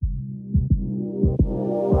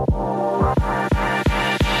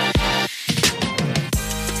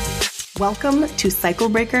Welcome to Cycle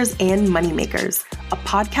Breakers and Moneymakers, a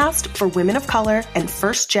podcast for women of color and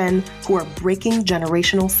first gen who are breaking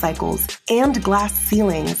generational cycles and glass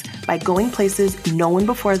ceilings by going places no one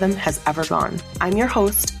before them has ever gone. I'm your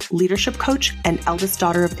host, leadership coach, and eldest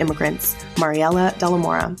daughter of immigrants, Mariela De La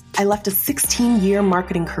Mora. I left a 16-year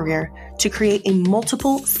marketing career to create a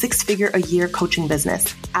multiple six-figure-a-year coaching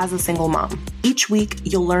business as a single mom. Each week,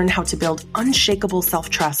 you'll learn how to build unshakable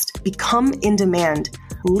self-trust, become in demand,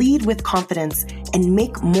 lead with confidence, and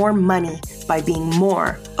make more money by being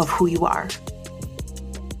more of who you are.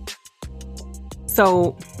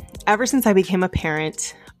 So, ever since I became a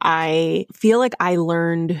parent, I feel like I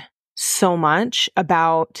learned so much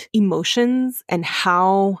about emotions and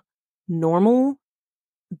how normal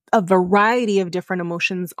a variety of different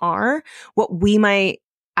emotions are. What we might,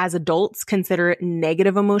 as adults, consider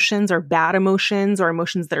negative emotions or bad emotions or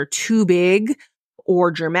emotions that are too big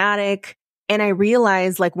or dramatic. And I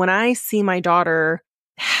realized, like, when I see my daughter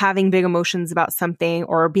having big emotions about something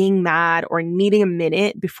or being mad or needing a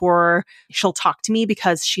minute before she'll talk to me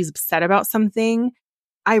because she's upset about something,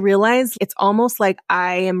 I realize it's almost like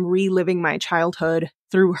I am reliving my childhood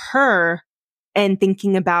through her and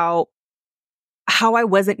thinking about how I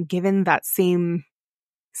wasn't given that same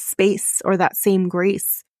space or that same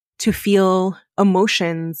grace to feel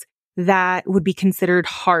emotions that would be considered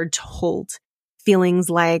hard to hold. Feelings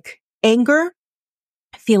like anger,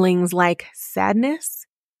 feelings like sadness.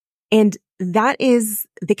 And that is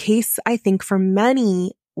the case, I think, for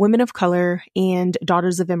many women of color and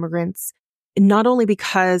daughters of immigrants, not only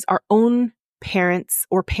because our own parents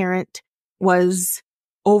or parent was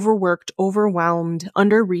overworked, overwhelmed,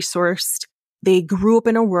 under-resourced. They grew up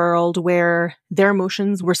in a world where their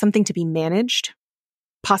emotions were something to be managed.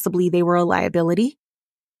 Possibly they were a liability.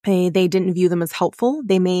 They didn't view them as helpful.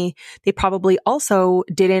 They probably also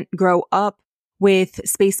didn't grow up with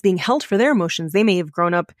space being held for their emotions. They may have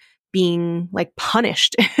grown up being like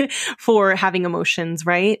punished for having emotions,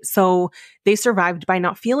 right? So they survived by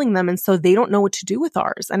not feeling them. And so they don't know what to do with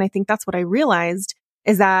ours. And I think that's what I realized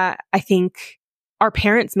is that I think our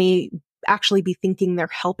parents may actually be thinking they're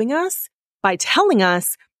helping us by telling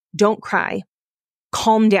us, don't cry,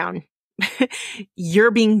 calm down, you're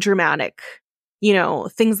being dramatic,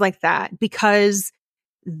 things like that, because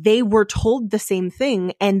they were told the same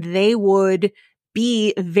thing and they would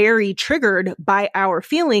be very triggered by our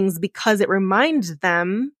feelings because it reminds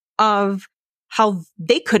them of how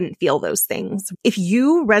they couldn't feel those things. If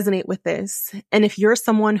you resonate with this, and if you're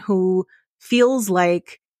someone who feels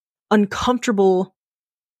like uncomfortable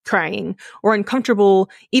crying or uncomfortable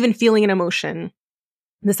even feeling an emotion,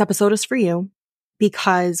 this episode is for you,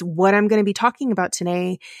 because what I'm going to be talking about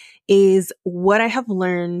today is what I have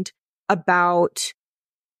learned about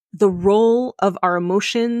the role of our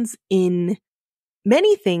emotions in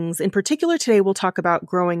many things. In particular, today we'll talk about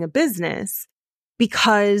growing a business,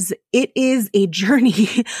 because it is a journey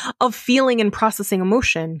of feeling and processing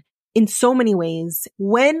emotion in so many ways.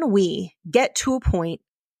 When we get to a point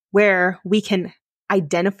where we can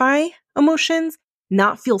identify emotions,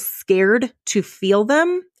 not feel scared to feel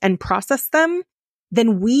them and process them,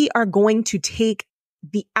 then we are going to take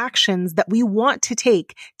the actions that we want to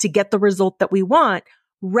take to get the result that we want,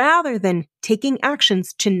 rather than taking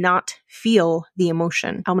actions to not feel the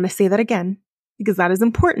emotion. I'm going to say that again because that is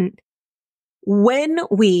important. When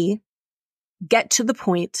we get to the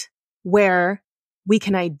point where we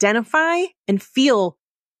can identify and feel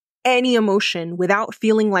any emotion without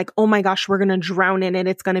feeling like, oh my gosh, we're going to drown in it,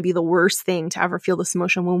 it's going to be the worst thing to ever feel this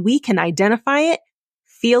emotion. When we can identify it,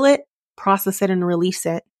 feel it, process it, and release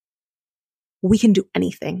it, we can do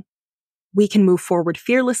anything. We can move forward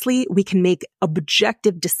fearlessly. We can make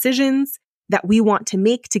objective decisions that we want to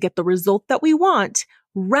make to get the result that we want,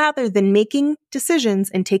 rather than making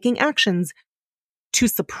decisions and taking actions to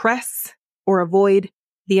suppress or avoid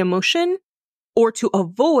the emotion, or to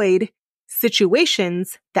avoid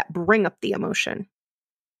situations that bring up the emotion.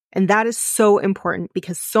 And that is so important,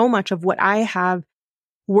 because so much of what I have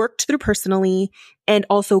worked through personally and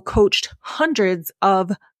also coached hundreds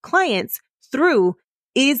of clients through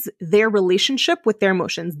is their relationship with their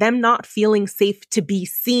emotions, them not feeling safe to be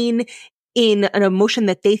seen in an emotion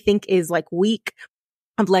that they think is like weak,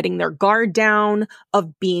 of letting their guard down,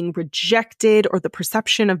 of being rejected or the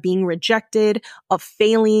perception of being rejected, of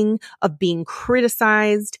failing, of being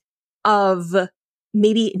criticized, of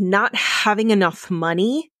maybe not having enough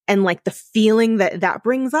money, and like the feeling that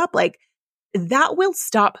brings up, like that will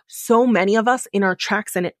stop so many of us in our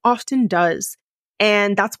tracks, and it often does.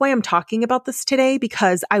 And that's why I'm talking about this today,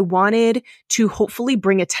 because I wanted to hopefully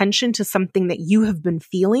bring attention to something that you have been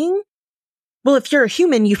feeling. Well, if you're a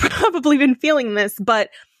human, you've probably been feeling this, but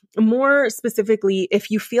more specifically,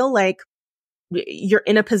 if you feel like you're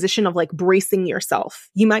in a position of like bracing yourself,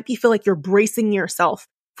 you might feel like you're bracing yourself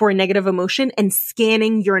for a negative emotion and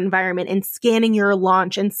scanning your environment and scanning your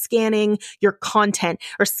launch and scanning your content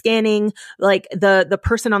or scanning like the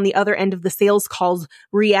person on the other end of the sales calls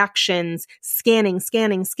reactions, scanning,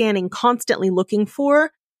 constantly looking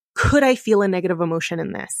for, could I feel a negative emotion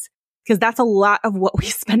in this? Because that's a lot of what we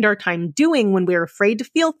spend our time doing when we're afraid to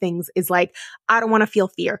feel things is like, I don't want to feel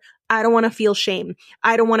fear. I don't want to feel shame.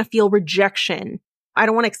 I don't want to feel rejection. I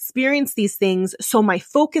don't want to experience these things. So my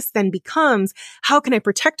focus then becomes, how can I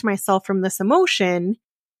protect myself from this emotion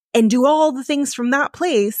and do all the things from that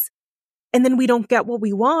place? And then we don't get what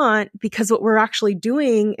we want because what we're actually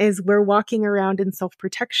doing is we're walking around in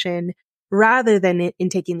self-protection rather than in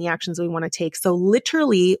taking the actions we want to take. So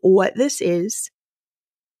literally what this is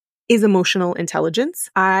emotional intelligence.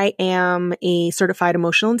 I am a certified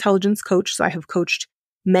emotional intelligence coach. So I have coached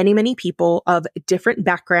many, many people of different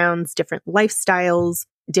backgrounds, different lifestyles,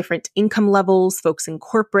 different income levels, folks in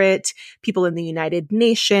corporate, people in the United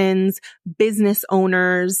Nations, business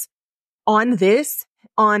owners on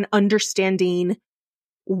understanding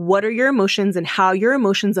what are your emotions and how your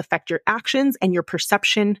emotions affect your actions and your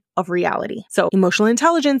perception of reality. So emotional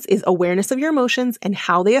intelligence is awareness of your emotions and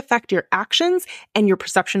how they affect your actions and your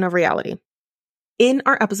perception of reality. In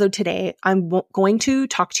our episode today, I'm going to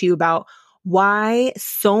talk to you about why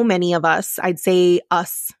so many of us, I'd say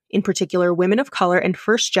us in particular, women of color and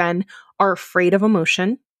first gen, are afraid of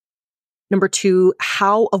emotion. Number 2,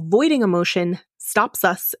 how avoiding emotion stops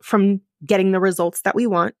us from getting the results that we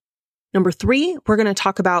want. Number 3, we're going to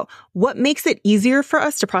talk about what makes it easier for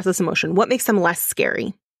us to process emotion, what makes them less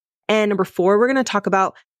scary. And number 4, we're going to talk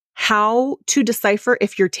about how to decipher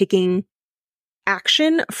if you're taking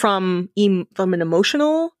action from an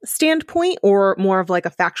emotional standpoint or more of like a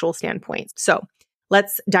factual standpoint. So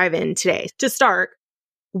let's dive in today. To start,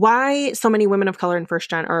 why so many women of color and first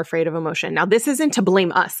gen are afraid of emotion. Now, this isn't to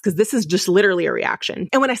blame us because this is just literally a reaction.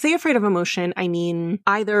 And when I say afraid of emotion, I mean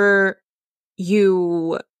either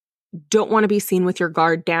you don't want to be seen with your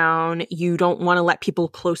guard down, you don't want to let people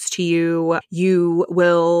close to you, you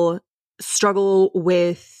will struggle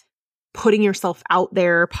with putting yourself out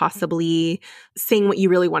there, possibly saying what you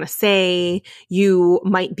really want to say. You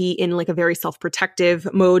might be in like a very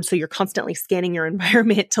self-protective mode. So you're constantly scanning your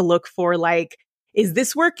environment to look for like, is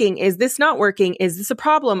this working? Is this not working? Is this a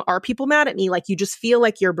problem? Are people mad at me? Like you just feel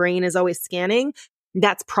like your brain is always scanning.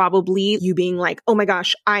 That's probably you being like, oh my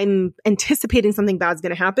gosh, I'm anticipating something bad's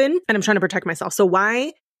going to happen and I'm trying to protect myself. So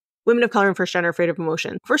why women of color and first gen are afraid of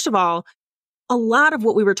emotion? First of all, a lot of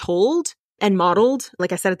what we were told and modeled,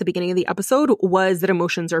 like I said at the beginning of the episode, was that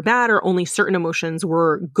emotions are bad or only certain emotions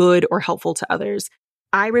were good or helpful to others.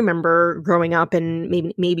 I remember growing up,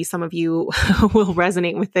 and maybe some of you will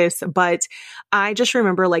resonate with this, but I just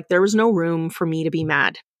remember like there was no room for me to be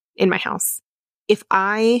mad in my house. If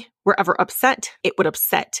I were ever upset, it would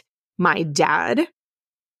upset my dad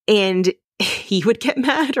and he would get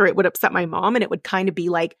mad, or it would upset my mom, and it would kind of be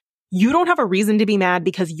like, you don't have a reason to be mad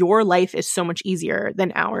because your life is so much easier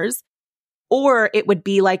than ours. Or it would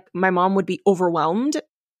be like my mom would be overwhelmed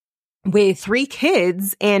with 3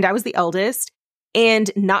 kids and I was the eldest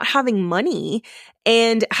and not having money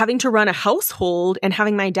and having to run a household and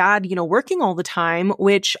having my dad, working all the time,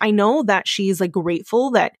 which I know that she's like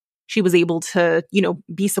grateful that she was able to,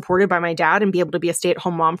 be supported by my dad and be able to be a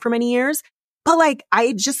stay-at-home mom for many years. But like,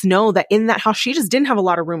 I just know that in that house, she just didn't have a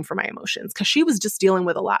lot of room for my emotions because she was just dealing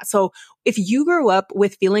with a lot. So if you grew up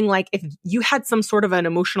with feeling like if you had some sort of an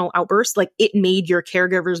emotional outburst, like it made your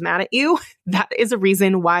caregivers mad at you, that is a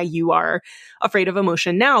reason why you are afraid of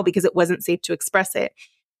emotion now because it wasn't safe to express it.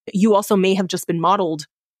 You also may have just been modeled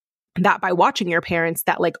that by watching your parents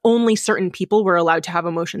that like only certain people were allowed to have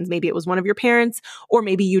emotions. Maybe it was one of your parents, or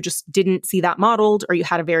maybe you just didn't see that modeled, or you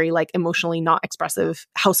had a very like emotionally not expressive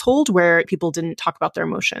household where people didn't talk about their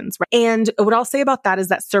emotions. Right? And what I'll say about that is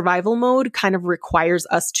that survival mode kind of requires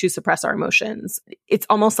us to suppress our emotions. It's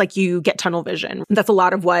almost like you get tunnel vision. That's a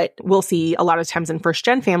lot of what we'll see a lot of times in first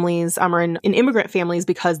gen families or in immigrant families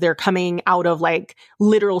because they're coming out of like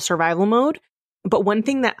literal survival mode. But one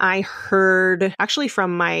thing that I heard actually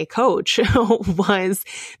from my coach was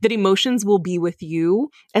that emotions will be with you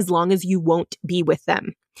as long as you won't be with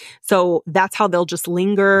them. So that's how they'll just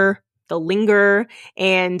linger. They'll linger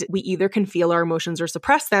and we either can feel our emotions or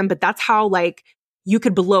suppress them. But that's how like you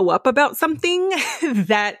could blow up about something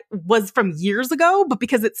that was from years ago, but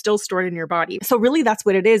because it's still stored in your body. So really that's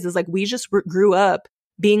what it is like we just grew up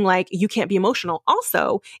being like, you can't be emotional.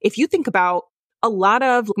 Also, if you think about a lot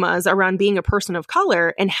of stigmas around being a person of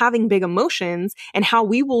color and having big emotions and how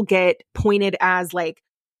we will get pointed as like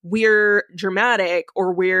we're dramatic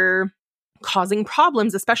or we're causing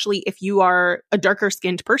problems, especially if you are a darker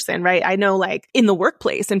skinned person, right? I know like in the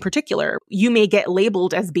workplace in particular, you may get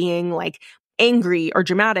labeled as being like angry or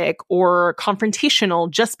dramatic or confrontational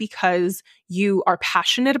just because you are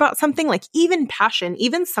passionate about something. Like even passion,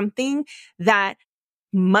 even something that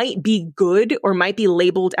might be good or might be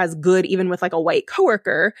labeled as good, even with like a white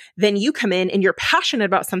coworker, then you come in and you're passionate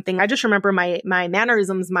about something. I just remember my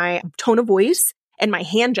mannerisms, my tone of voice and my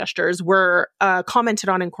hand gestures were commented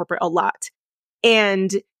on in corporate a lot.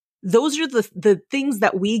 And those are the things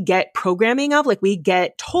that we get programming of. Like we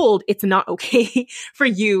get told it's not okay for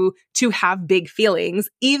you to have big feelings,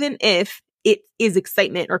 even if it is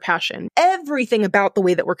excitement or passion. Everything about the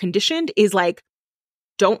way that we're conditioned is like,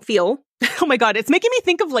 don't feel. Oh my God, it's making me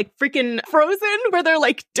think of like freaking Frozen where they're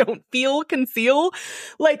like, don't feel, conceal.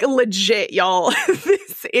 Like legit, y'all.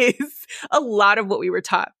 This is a lot of what we were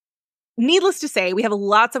taught. Needless to say, we have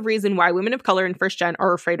lots of reason why women of color in first gen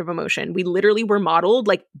are afraid of emotion. We literally were modeled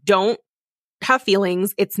like, don't have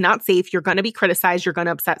feelings. It's not safe. You're going to be criticized. You're going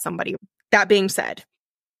to upset somebody. That being said,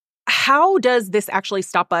 how does this actually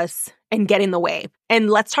stop us and get in the way?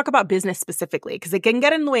 And let's talk about business specifically, because it can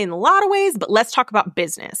get in the way in a lot of ways, but let's talk about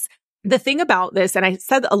business. The thing about this, and I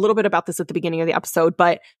said a little bit about this at the beginning of the episode,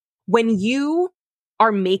 but when you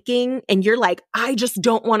are making and you're like, I just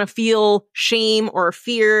don't want to feel shame or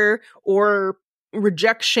fear or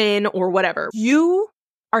rejection or whatever, you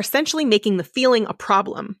are essentially making the feeling a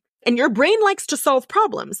problem. And your brain likes to solve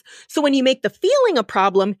problems. So when you make the feeling a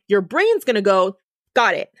problem, your brain's going to go,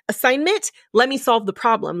 got it. Assignment, let me solve the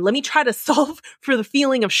problem. Let me try to solve for the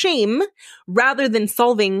feeling of shame rather than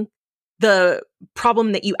solving the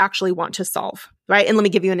problem that you actually want to solve, right? And let me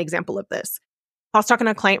give you an example of this. I was talking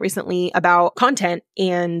to a client recently about content,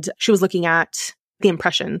 and she was looking at the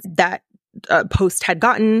impressions that a post had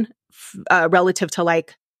gotten relative to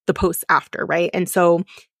like the posts after, right? And so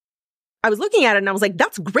I was looking at it and I was like,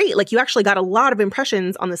 that's great. Like you actually got a lot of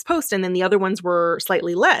impressions on this post, and then the other ones were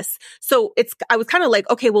slightly less. So I was kind of like,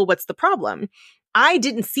 okay, well, what's the problem? I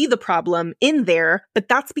didn't see the problem in there, but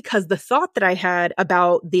that's because the thought that I had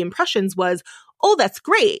about the impressions was, oh, that's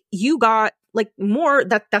great. You got like more,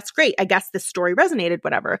 that's great. I guess this story resonated,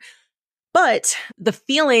 whatever. But the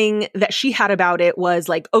feeling that she had about it was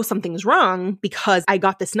like, oh, something's wrong because I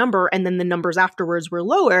got this number and then the numbers afterwards were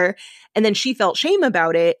lower. And then she felt shame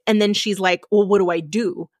about it. And then she's like, well, what do I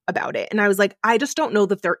do about it? And I was like, I just don't know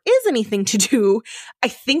that there is anything to do. I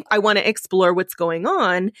think I want to explore what's going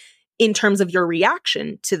on in terms of your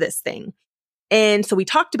reaction to this thing. And so we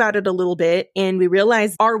talked about it a little bit and we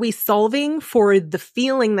realized, are we solving for the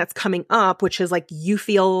feeling that's coming up, which is like you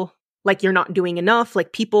feel like you're not doing enough,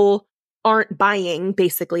 like people aren't buying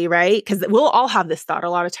basically, right? Because we'll all have this thought a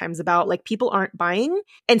lot of times about like people aren't buying.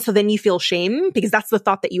 And so then you feel shame because that's the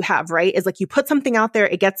thought that you have, right? Is like you put something out there,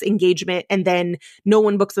 it gets engagement, and then no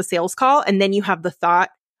one books a sales call. And then you have the thought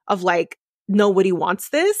of like, nobody wants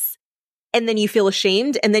this. And then you feel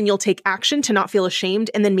ashamed, and then you'll take action to not feel ashamed.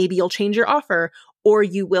 And then maybe you'll change your offer, or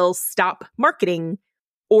you will stop marketing,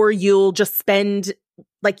 or you'll just spend,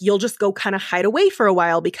 like you'll just go kind of hide away for a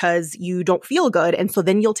while because you don't feel good. And so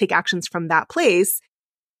then you'll take actions from that place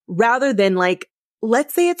rather than like,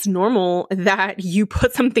 let's say it's normal that you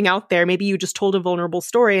put something out there. Maybe you just told a vulnerable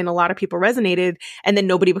story and a lot of people resonated, and then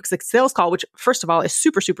nobody books a sales call, which first of all is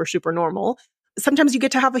super, super, super normal. Sometimes you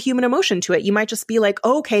get to have a human emotion to it. You might just be like,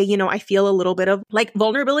 oh, okay, I feel a little bit of like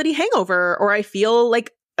vulnerability hangover, or I feel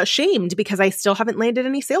like ashamed because I still haven't landed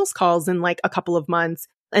any sales calls in like a couple of months,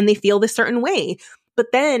 and they feel this certain way.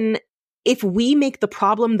 But then if we make the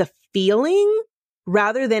problem the feeling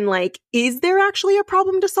rather than like, is there actually a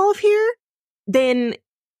problem to solve here? Then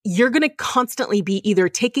you're going to constantly be either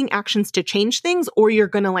taking actions to change things, or you're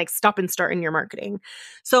going to like stop and start in your marketing.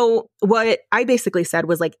 So what I basically said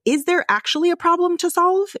was like, is there actually a problem to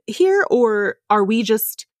solve here? Or are we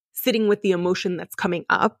just sitting with the emotion that's coming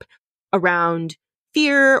up around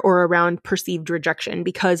fear or around perceived rejection?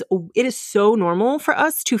 Because it is so normal for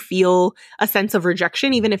us to feel a sense of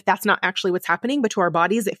rejection, even if that's not actually what's happening, but to our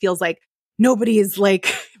bodies, it feels like nobody is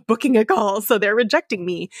like booking a call, so they're rejecting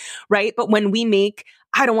me, right? But when we make,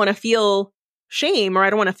 I don't want to feel shame, or I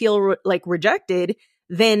don't want to feel like rejected,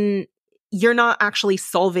 then you're not actually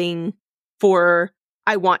solving for,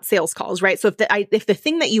 I want sales calls, right? So if the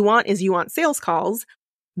thing that you want is you want sales calls,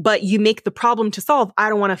 but you make the problem to solve, I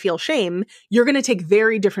don't want to feel shame, you're going to take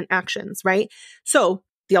very different actions, right? So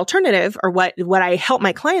the alternative, or what I help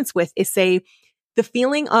my clients with, is say, the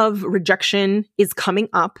feeling of rejection is coming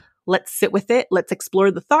up. Let's sit with it. Let's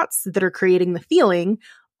explore the thoughts that are creating the feeling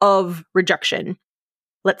of rejection.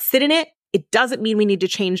 Let's sit in it. It doesn't mean we need to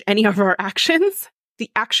change any of our actions. the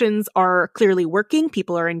actions are clearly working,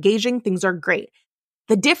 people are engaging, things are great.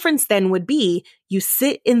 The difference then would be you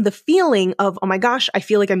sit in the feeling of, oh my gosh, I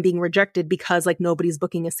feel like I'm being rejected because like nobody's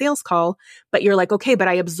booking a sales call, but you're like, okay, but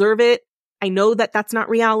I observe it. I know that that's not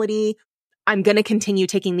reality. I'm going to continue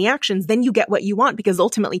taking the actions. Then you get what you want because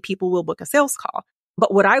ultimately people will book a sales call.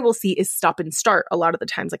 But what I will see is stop and start a lot of the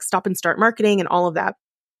times, like stop and start marketing and all of that.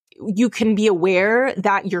 You can be aware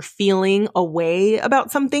that you're feeling a way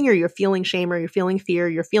about something, or you're feeling shame, or you're feeling fear,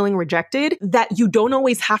 you're feeling rejected, that you don't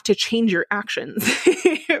always have to change your actions,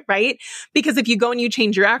 right? Because if you go and you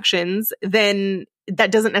change your actions, then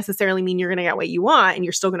that doesn't necessarily mean you're going to get what you want, and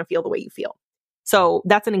you're still going to feel the way you feel. So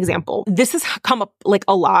that's an example. This has come up like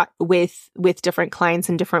a lot with different clients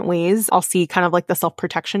in different ways. I'll see kind of like the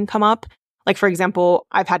self-protection come up. Like, for example,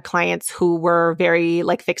 I've had clients who were very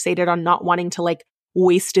like fixated on not wanting to like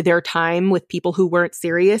waste their time with people who weren't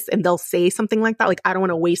serious. And they'll say something like that, like, I don't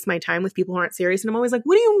want to waste my time with people who aren't serious. And I'm always like,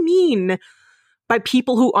 what do you mean by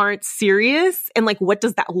people who aren't serious? And like, what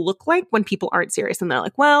does that look like when people aren't serious? And they're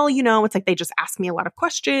like, well, you know, it's like they just ask me a lot of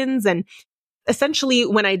questions. And essentially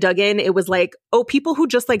when I dug in, it was like, oh, people who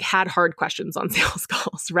just like had hard questions on sales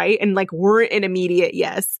calls, right? And like weren't an immediate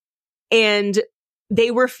yes. And they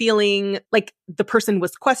were feeling like the person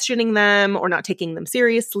was questioning them or not taking them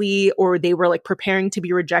seriously, or they were like preparing to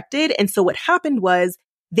be rejected. And so what happened was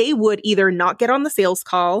they would either not get on the sales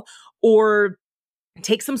call or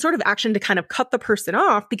take some sort of action to kind of cut the person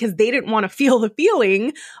off because they didn't want to feel the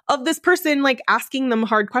feeling of this person like asking them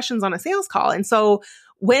hard questions on a sales call. And so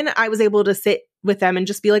when I was able to sit with them and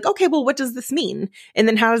just be like, okay, well, what does this mean? And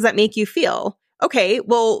then how does that make you feel? Okay,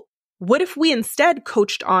 well, what if we instead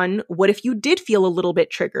coached on what if you did feel a little bit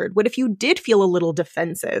triggered? What if you did feel a little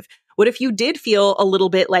defensive? What if you did feel a little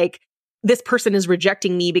bit like this person is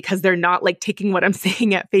rejecting me because they're not like taking what I'm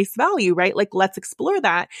saying at face value, right? Like, let's explore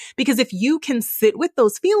that. Because if you can sit with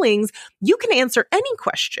those feelings, you can answer any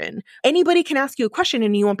question. Anybody can ask you a question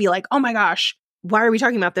and you won't be like, oh my gosh, why are we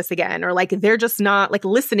talking about this again? Or like, they're just not like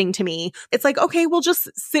listening to me. It's like, okay, we'll just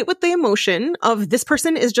sit with the emotion of this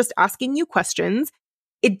person is just asking you questions.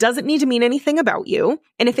 It doesn't need to mean anything about you.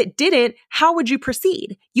 And if it didn't, how would you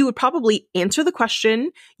proceed? You would probably answer the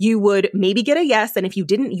question. You would maybe get a yes. And if you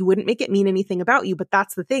didn't, you wouldn't make it mean anything about you. But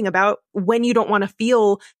that's the thing about when you don't want to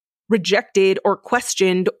feel rejected or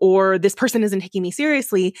questioned, or this person isn't taking me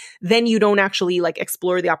seriously, then you don't actually like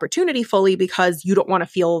explore the opportunity fully because you don't want to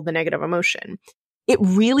feel the negative emotion. It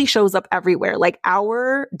really shows up everywhere. Like,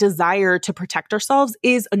 our desire to protect ourselves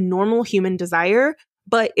is a normal human desire,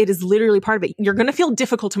 but it is literally part of it. You're going to feel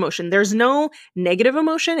difficult emotion. There's no negative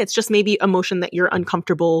emotion. It's just maybe emotion that you're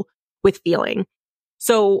uncomfortable with feeling.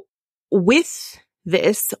 So with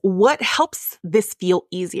this, what helps this feel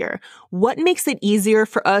easier? What makes it easier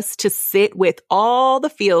for us to sit with all the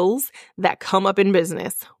feels that come up in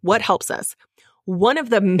business? What helps us? One of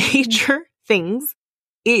the major things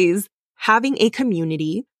is having a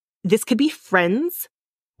community. This could be friends,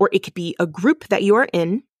 or it could be a group that you are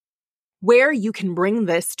in, where you can bring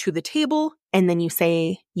this to the table and then you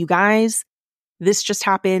say, you guys, this just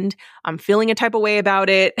happened. I'm feeling a type of way about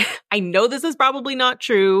it. I know this is probably not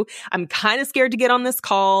true. I'm kind of scared to get on this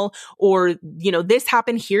call, or, you know, this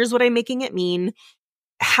happened. Here's what I'm making it mean.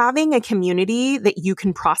 Having a community that you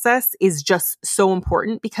can process is just so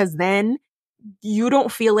important, because then you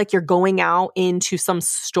don't feel like you're going out into some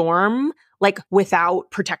storm like without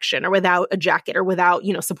protection or without a jacket or without,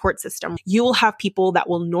 you know, support system. You will have people that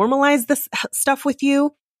will normalize this stuff with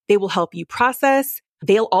you. They will help you process.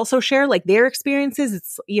 They'll also share like their experiences.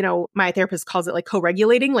 It's, you know, my therapist calls it like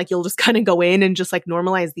co-regulating. Like, you'll just kind of go in and just like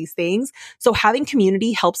normalize these things. So having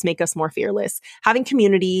community helps make us more fearless. Having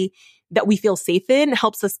community that we feel safe in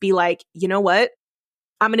helps us be like, you know what?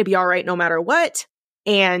 I'm going to be all right no matter what.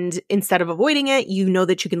 And instead of avoiding it, you know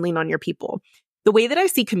that you can lean on your people. The way that I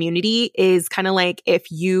see community is kind of like if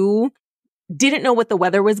you didn't know what the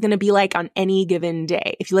weather was going to be like on any given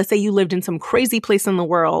day. If, let's say, you lived in some crazy place in the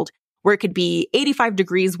world where it could be 85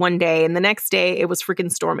 degrees one day and the next day it was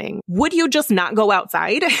freaking storming, would you just not go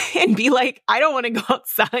outside and be like, I don't want to go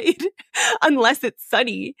outside unless it's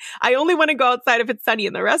sunny. I only want to go outside if it's sunny,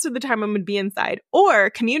 and the rest of the time I'm going to be inside? Or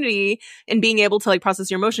community and being able to like process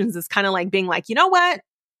your emotions is kind of like being like, you know what?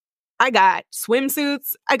 I got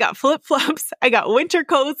swimsuits, I got flip-flops, I got winter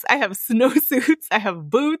coats, I have snowsuits, I have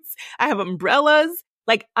boots, I have umbrellas.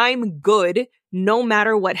 Like, I'm good no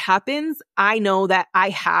matter what happens. I know that I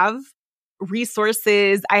have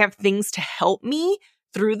resources, I have things to help me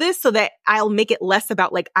through this, so that I'll make it less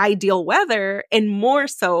about like ideal weather and more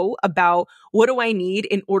so about what do I need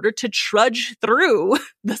in order to trudge through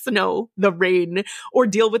the snow, the rain, or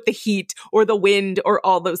deal with the heat or the wind or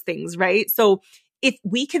all those things, right? So if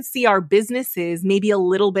we could see our businesses maybe a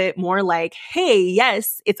little bit more like, hey,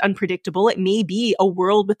 yes, it's unpredictable. It may be a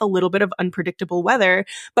world with a little bit of unpredictable weather,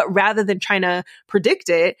 but rather than trying to predict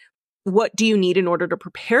it, what do you need in order to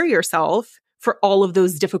prepare yourself for all of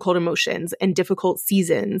those difficult emotions and difficult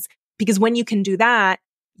seasons? Because when you can do that,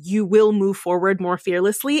 you will move forward more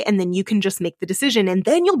fearlessly, and then you can just make the decision. And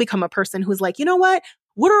then you'll become a person who's like, you know what?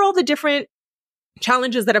 What are all the different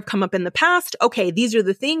challenges that have come up in the past? Okay, these are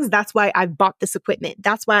the things. That's why I've bought this equipment.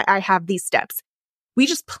 That's why I have these steps. We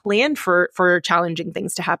just plan for challenging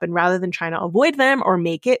things to happen rather than trying to avoid them or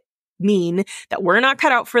make it mean that we're not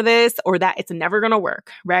cut out for this or that it's never going to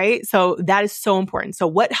work, right? So that is so important. So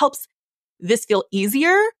what helps this feel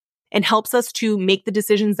easier and helps us to make the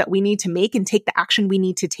decisions that we need to make and take the action we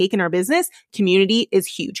need to take in our business? Community is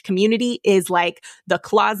huge. Community is like the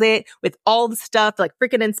closet with all the stuff, like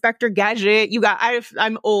freaking Inspector Gadget.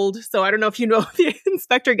 I'm old, so I don't know if you know the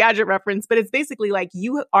Inspector Gadget reference, but it's basically like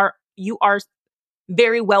you are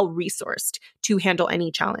very well resourced to handle any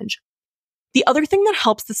challenge. The other thing that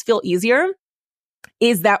helps this feel easier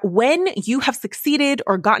is that when you have succeeded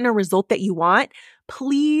or gotten a result that you want,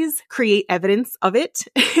 please create evidence of it.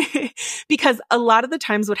 Because a lot of the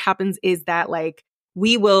times what happens is that like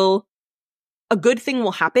a good thing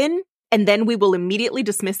will happen and then we will immediately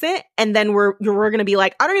dismiss it. And then we're going to be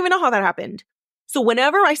like, I don't even know how that happened. So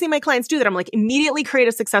whenever I see my clients do that, I'm like, immediately create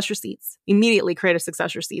a success receipts,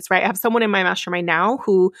 right? I have someone in my mastermind now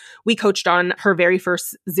who we coached on her very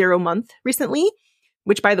first 0 month recently,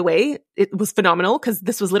 which by the way, it was phenomenal because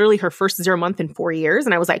this was literally her first 0 month in 4 years.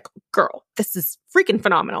 And I was like, girl, this is freaking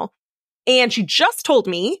phenomenal. And she just told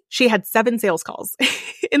me she had 7 sales calls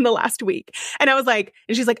in the last week. And I was like,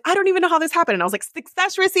 and she's like, I don't even know how this happened. And I was like,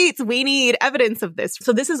 success receipts, we need evidence of this.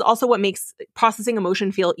 So this is also what makes processing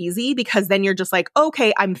emotion feel easy, because then you're just like,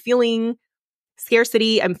 okay, I'm feeling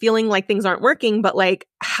scarcity. I'm feeling like things aren't working, but like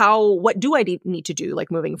what do I need to do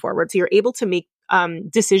like moving forward? So you're able to make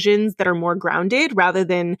decisions that are more grounded rather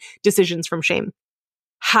than decisions from shame.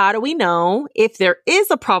 How do we know if there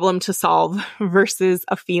is a problem to solve versus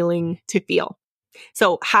a feeling to feel?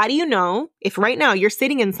 So how do you know if right now you're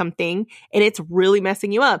sitting in something and it's really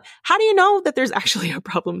messing you up? How do you know that there's actually a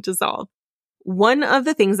problem to solve? One of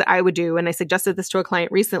the things that I would do, and I suggested this to a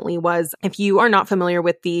client recently, was if you are not familiar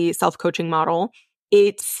with the self-coaching model,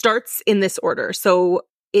 it starts in this order. So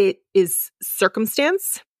it is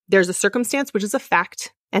circumstance. There's a circumstance, which is a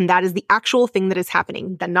fact. And that is the actual thing that is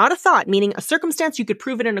happening. That not a thought, meaning a circumstance, you could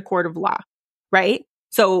prove it in a court of law, right?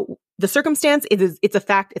 So the circumstance it's a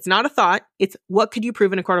fact. It's not a thought. It's what could you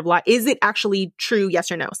prove in a court of law? Is it actually true?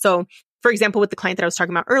 Yes or no? So for example, with the client that I was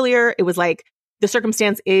talking about earlier, it was like the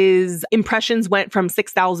circumstance is impressions went from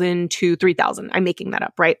 6,000 to 3,000. I'm making that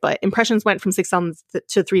up, right? But impressions went from 6,000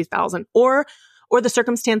 to 3,000. Or the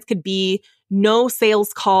circumstance could be no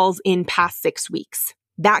sales calls in past 6 weeks.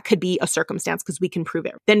 That could be a circumstance because we can prove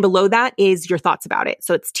it. Then below that is your thoughts about it.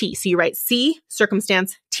 So it's T. So you write C,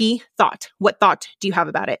 circumstance, T, thought. What thought do you have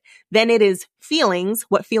about it? Then it is feelings.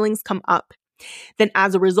 What feelings come up? Then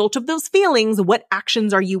as a result of those feelings, what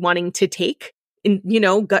actions are you wanting to take? And,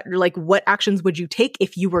 like what actions would you take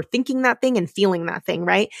if you were thinking that thing and feeling that thing,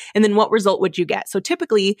 right? And then what result would you get? So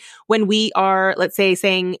typically when we are, let's say,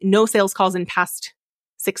 saying no sales calls in past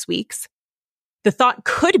 6 weeks, the thought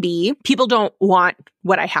could be people don't want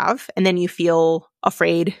what I have. And then you feel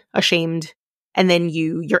afraid, ashamed. And then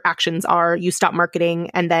your actions are you stop marketing.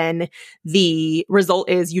 And then the result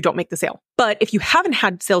is you don't make the sale. But if you haven't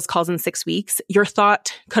had sales calls in 6 weeks, your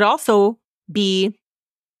thought could also be,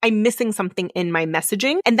 I'm missing something in my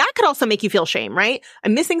messaging. And that could also make you feel shame, right?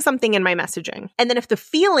 I'm missing something in my messaging. And then if the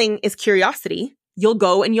feeling is curiosity, you'll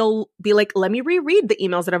go and you'll be like, let me reread the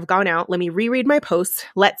emails that have gone out. Let me reread my posts.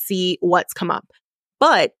 Let's see what's come up.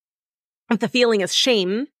 But if the feeling is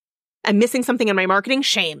shame, I'm missing something in my marketing,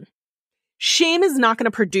 shame. Shame is not going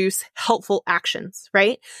to produce helpful actions,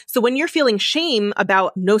 right? So when you're feeling shame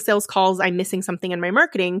about no sales calls, I'm missing something in my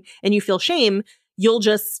marketing, and you feel shame, you'll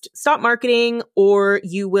just stop marketing, or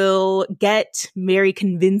you will get very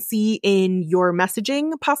convincing in your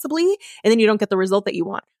messaging possibly, and then you don't get the result that you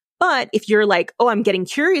want. But if you're like, oh, I'm getting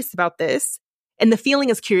curious about this, and the feeling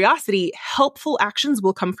is curiosity, helpful actions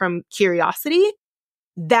will come from curiosity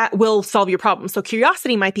that will solve your problem. So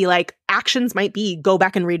curiosity might be like, actions might be go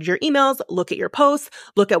back and read your emails, look at your posts,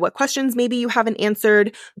 look at what questions maybe you haven't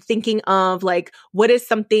answered, thinking of like, what is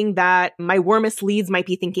something that my warmest leads might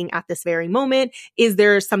be thinking at this very moment? Is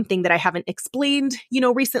there something that I haven't explained,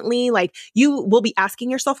 recently? Like you will be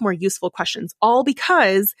asking yourself more useful questions, all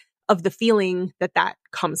because of the feeling that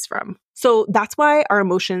comes from. So that's why our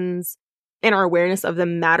emotions and our awareness of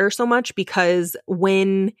them matter so much, because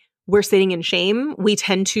when we're sitting in shame, we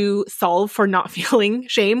tend to solve for not feeling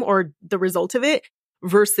shame or the result of it,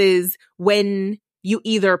 versus when you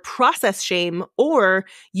either process shame or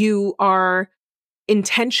you are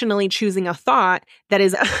intentionally choosing a thought that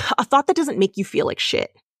is a thought that doesn't make you feel like shit.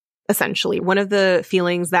 Essentially, one of the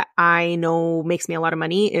feelings that I know makes me a lot of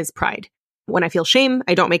money is pride. When I feel shame,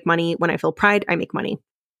 I don't make money. When I feel pride, I make money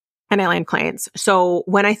and I land clients. So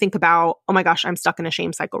when I think about, oh my gosh, I'm stuck in a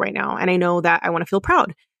shame cycle right now, and I know that I want to feel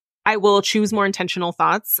proud, I will choose more intentional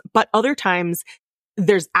thoughts, but other times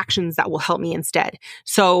there's actions that will help me instead.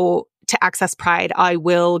 So to access pride, I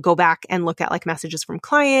will go back and look at like messages from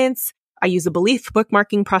clients. I use a belief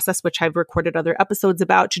bookmarking process, which I've recorded other episodes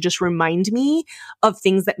about, to just remind me of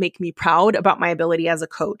things that make me proud about my ability as a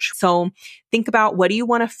coach. So think about, what do you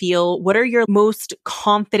want to feel? What are your most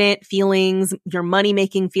confident feelings, your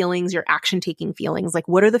money-making feelings, your action-taking feelings? Like,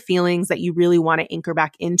 what are the feelings that you really want to anchor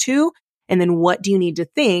back into? And then what do you need to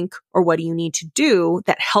think, or what do you need to do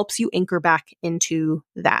that helps you anchor back into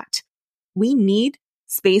that? We need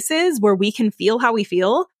spaces where we can feel how we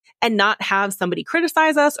feel and not have somebody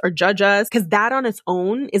criticize us or judge us, because that on its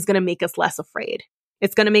own is going to make us less afraid.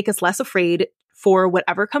 It's going to make us less afraid for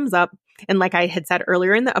whatever comes up. And like I had said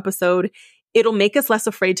earlier in the episode, it'll make us less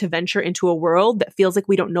afraid to venture into a world that feels like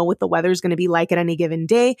we don't know what the weather is going to be like at any given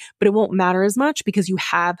day, but it won't matter as much because you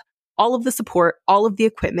have all of the support, all of the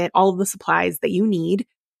equipment, all of the supplies that you need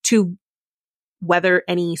to weather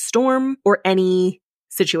any storm or any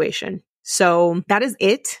situation. So that is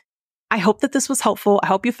it. I hope that this was helpful. I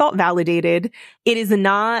hope you felt validated. It is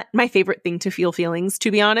not my favorite thing to feel feelings,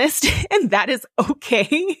 to be honest, and that is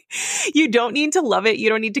okay. You don't need to love it. You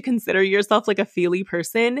don't need to consider yourself like a feely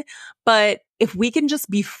person. But if we can just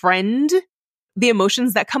befriend the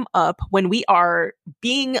emotions that come up when we are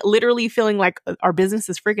literally feeling like our business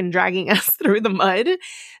is freaking dragging us through the mud,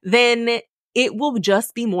 then it will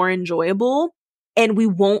just be more enjoyable, and we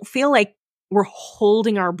won't feel like we're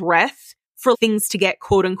holding our breath for things to get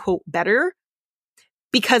quote unquote better,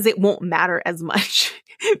 because it won't matter as much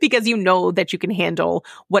because you know that you can handle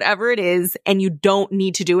whatever it is, and you don't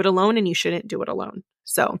need to do it alone, and you shouldn't do it alone.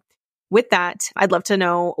 So with that, I'd love to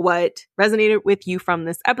know what resonated with you from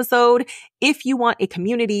this episode. If you want a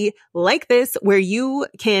community like this where you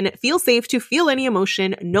can feel safe to feel any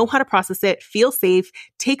emotion, know how to process it, feel safe,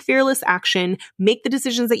 take fearless action, make the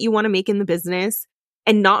decisions that you want to make in the business,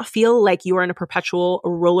 and not feel like you are in a perpetual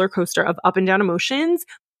roller coaster of up and down emotions,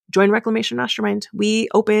 join Reclamation Mastermind. We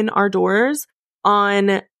open our doors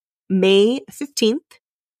on May 15th.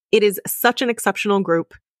 It is such an exceptional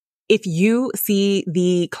group. If you see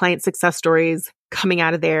the client success stories coming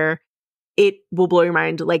out of there, it will blow your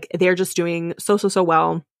mind. Like, they're just doing so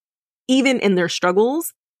well. Even in their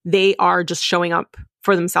struggles, they are just showing up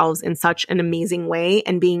for themselves in such an amazing way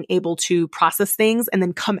and being able to process things and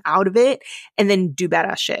then come out of it and then do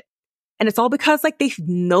badass shit. And it's all because like they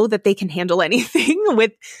know that they can handle anything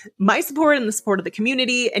with my support and the support of the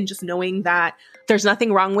community, and just knowing that there's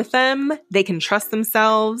nothing wrong with them. They can trust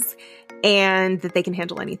themselves and that they can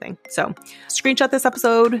handle anything. So screenshot this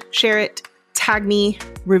episode, share it, tag me,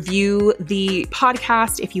 review the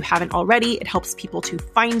podcast if you haven't already. It helps people to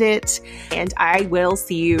find it. And I will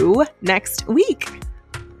see you next week.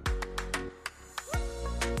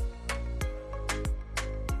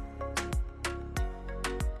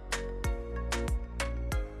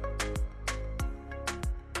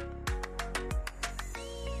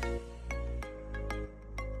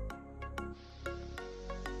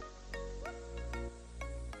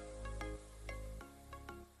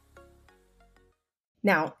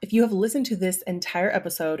 Now, if you have listened to this entire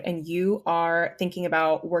episode and you are thinking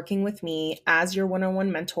about working with me as your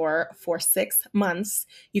one-on-one mentor for 6 months,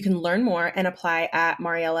 you can learn more and apply at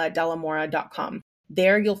marielladellamora.com.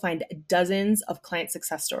 There you'll find dozens of client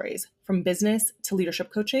success stories from business to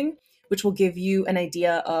leadership coaching, which will give you an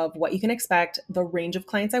idea of what you can expect, the range of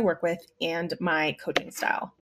clients I work with, and my coaching style.